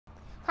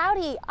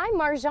Howdy, I'm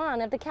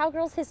Marjan of the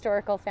Cowgirls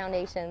Historical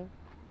Foundation.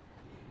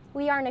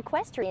 We are an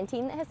equestrian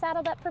team that has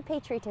saddled up for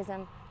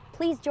patriotism.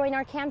 Please join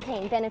our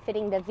campaign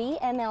benefiting the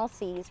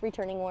VMLC's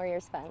Returning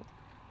Warriors Fund.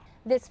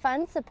 This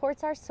fund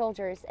supports our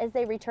soldiers as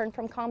they return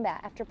from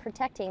combat after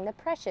protecting the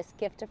precious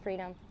gift of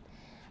freedom.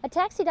 A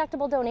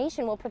tax-deductible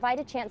donation will provide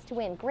a chance to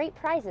win great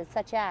prizes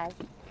such as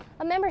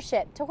a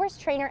membership to horse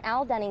trainer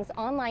Al Dunning's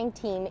online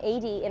team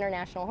AD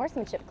International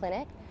Horsemanship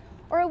Clinic,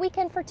 or a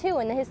weekend for two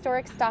in the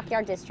historic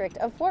Stockyard District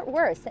of Fort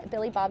Worth at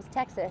Billy Bob's,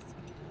 Texas,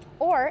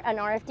 or an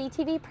RFD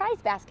TV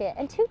prize basket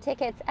and 2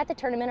 tickets at the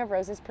Tournament of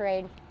Roses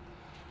Parade.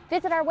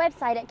 Visit our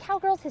website at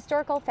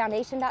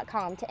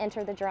cowgirlshistoricalfoundation.com to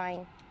enter the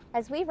drawing.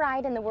 As we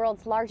ride in the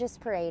world's largest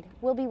parade,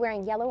 we'll be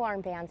wearing yellow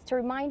armbands to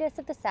remind us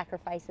of the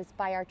sacrifices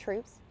by our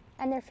troops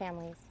and their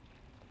families.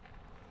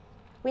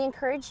 We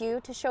encourage you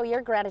to show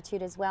your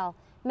gratitude as well.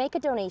 Make a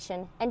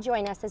donation and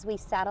join us as we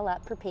saddle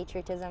up for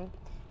patriotism.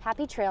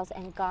 Happy trails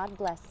and God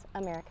bless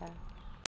America.